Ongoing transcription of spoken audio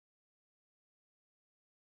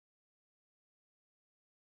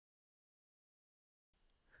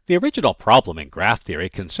The original problem in graph theory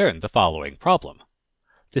concerned the following problem.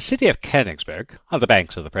 The city of Konigsberg, on the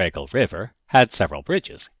banks of the Pragal River, had several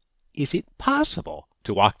bridges. Is it possible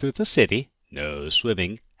to walk through the city, no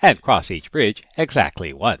swimming, and cross each bridge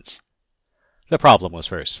exactly once? The problem was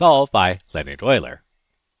first solved by Leonhard Euler.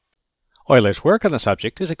 Euler's work on the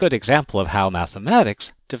subject is a good example of how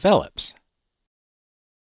mathematics develops.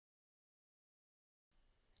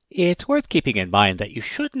 It's worth keeping in mind that you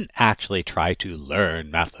shouldn't actually try to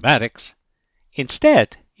learn mathematics.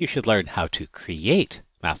 Instead, you should learn how to create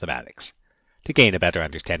mathematics. To gain a better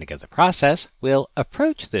understanding of the process, we'll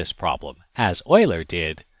approach this problem as Euler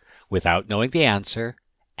did, without knowing the answer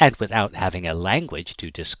and without having a language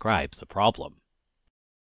to describe the problem.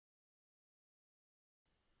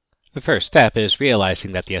 The first step is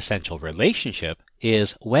realizing that the essential relationship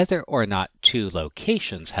is whether or not two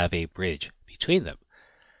locations have a bridge between them.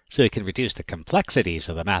 So we can reduce the complexities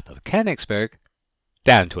of the map of Konigsberg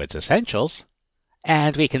down to its essentials,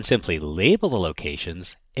 and we can simply label the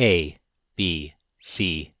locations A, B,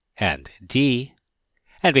 C, and D,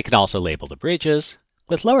 and we can also label the bridges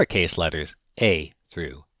with lowercase letters A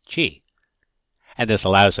through G. And this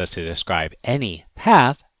allows us to describe any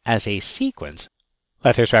path as a sequence,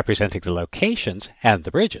 letters representing the locations and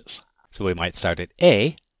the bridges. So we might start at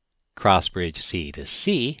A, cross bridge C to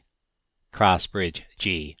C, cross bridge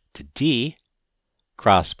G to D,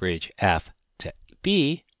 cross bridge F to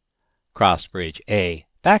B, cross bridge A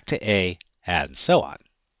back to A, and so on.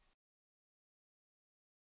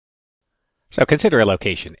 So consider a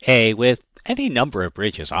location A with any number of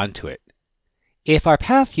bridges onto it. If our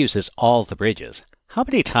path uses all the bridges, how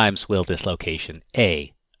many times will this location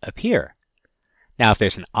A appear? Now, if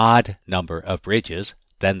there's an odd number of bridges,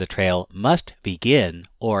 then the trail must begin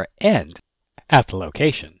or end at the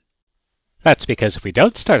location. That's because if we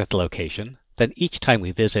don't start at the location, then each time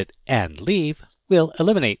we visit and leave, we'll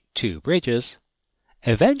eliminate two bridges.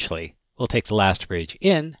 Eventually, we'll take the last bridge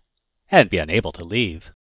in and be unable to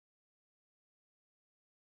leave.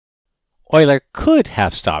 Euler could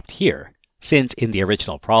have stopped here, since in the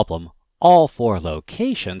original problem, all four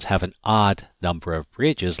locations have an odd number of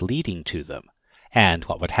bridges leading to them. And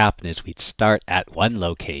what would happen is we'd start at one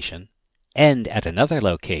location, end at another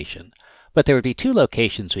location, but there would be two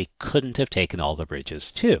locations we couldn't have taken all the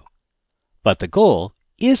bridges to. But the goal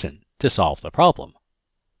isn't to solve the problem.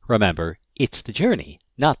 Remember, it's the journey,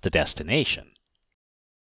 not the destination.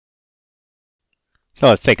 So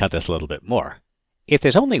let's think on this a little bit more. If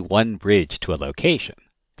there's only one bridge to a location,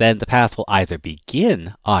 then the path will either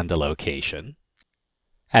begin on the location,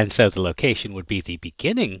 and so the location would be the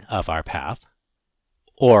beginning of our path,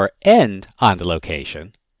 or end on the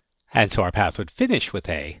location, and so our path would finish with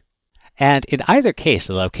A, and in either case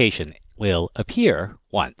the location will appear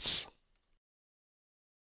once.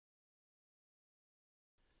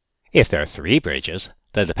 If there are three bridges,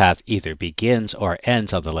 then the path either begins or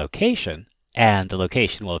ends on the location, and the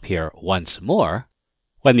location will appear once more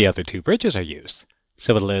when the other two bridges are used.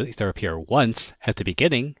 So it'll either appear once at the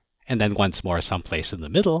beginning, and then once more someplace in the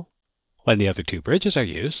middle when the other two bridges are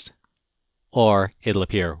used, or it'll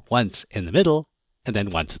appear once in the middle, and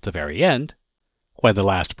then once at the very end when the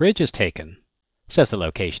last bridge is taken, so the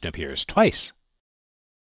location appears twice.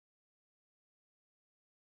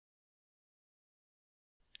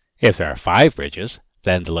 If there are 5 bridges,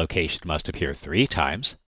 then the location must appear 3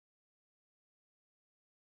 times.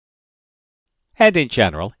 And in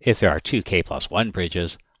general, if there are 2 k plus 1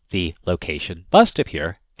 bridges, the location must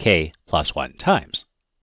appear k plus 1 times.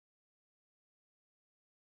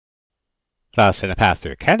 Thus, in a path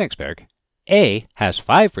through Konigsberg, A has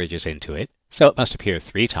 5 bridges into it, so it must appear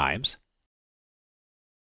 3 times.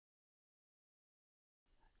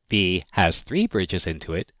 B has 3 bridges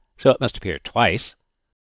into it, so it must appear twice.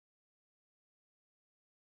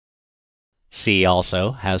 C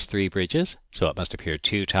also has 3 bridges, so it must appear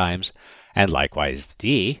 2 times, and likewise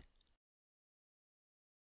D.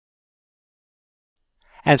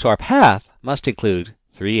 And so our path must include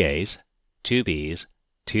 3 A's, 2 B's,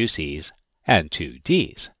 2 C's, and 2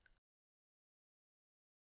 D's.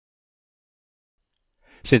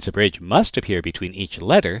 Since a bridge must appear between each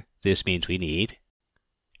letter, this means we need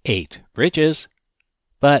 8 bridges,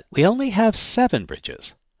 but we only have 7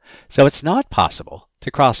 bridges, so it's not possible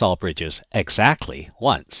to cross all bridges exactly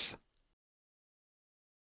once.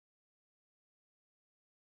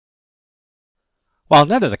 While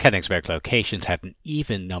none of the Konigsberg locations had an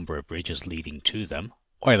even number of bridges leading to them,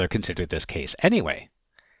 Euler considered this case anyway.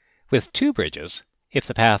 With 2 bridges, if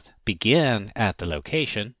the path began at the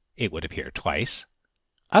location, it would appear twice.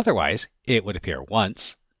 Otherwise, it would appear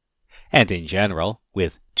once. And in general,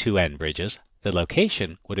 with 2n bridges, the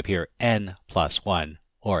location would appear n plus 1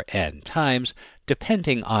 or n times,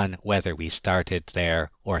 depending on whether we started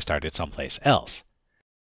there or started someplace else.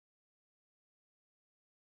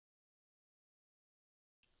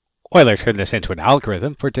 Euler turned this into an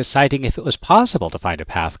algorithm for deciding if it was possible to find a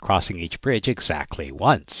path crossing each bridge exactly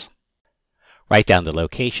once. Write down the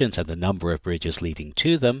locations and the number of bridges leading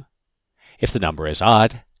to them. If the number is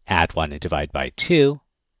odd, add 1 and divide by 2.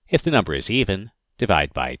 If the number is even,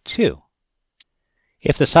 divide by 2.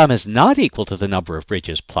 If the sum is not equal to the number of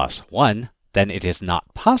bridges plus 1, then it is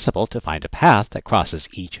not possible to find a path that crosses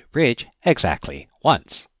each bridge exactly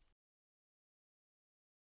once.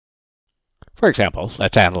 For example,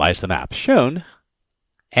 let's analyze the map shown,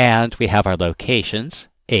 and we have our locations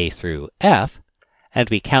A through F, and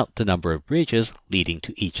we count the number of bridges leading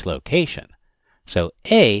to each location. So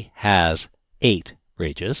A has 8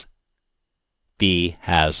 bridges, B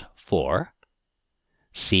has 4,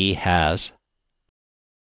 C has...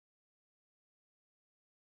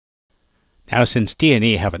 Now since D and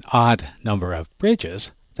E have an odd number of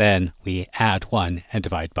bridges, then we add 1 and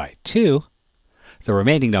divide by 2. The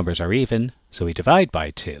remaining numbers are even, so we divide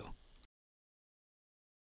by 2.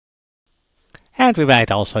 And we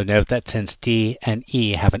might also note that since D and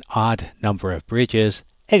E have an odd number of bridges,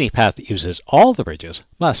 any path that uses all the bridges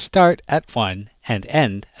must start at one and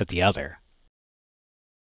end at the other.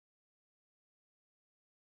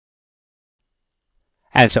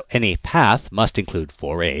 And so any path must include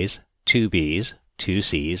 4 A's, 2 B's, 2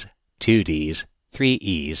 C's, 2 D's, 3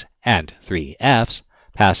 E's, and 3 F's,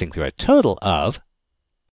 passing through a total of...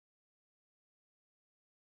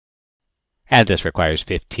 And this requires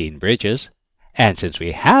 15 bridges. And since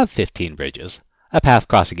we have 15 bridges, a path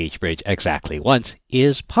crossing each bridge exactly once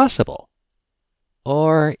is possible.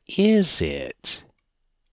 Or is it?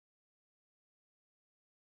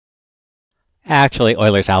 Actually,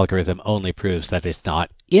 Euler's algorithm only proves that it's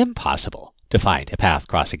not impossible to find a path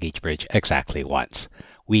crossing each bridge exactly once.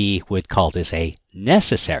 We would call this a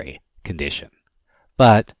necessary condition.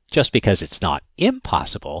 But just because it's not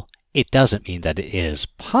impossible, it doesn't mean that it is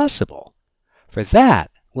possible. For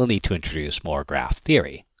that, we'll need to introduce more graph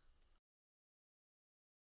theory.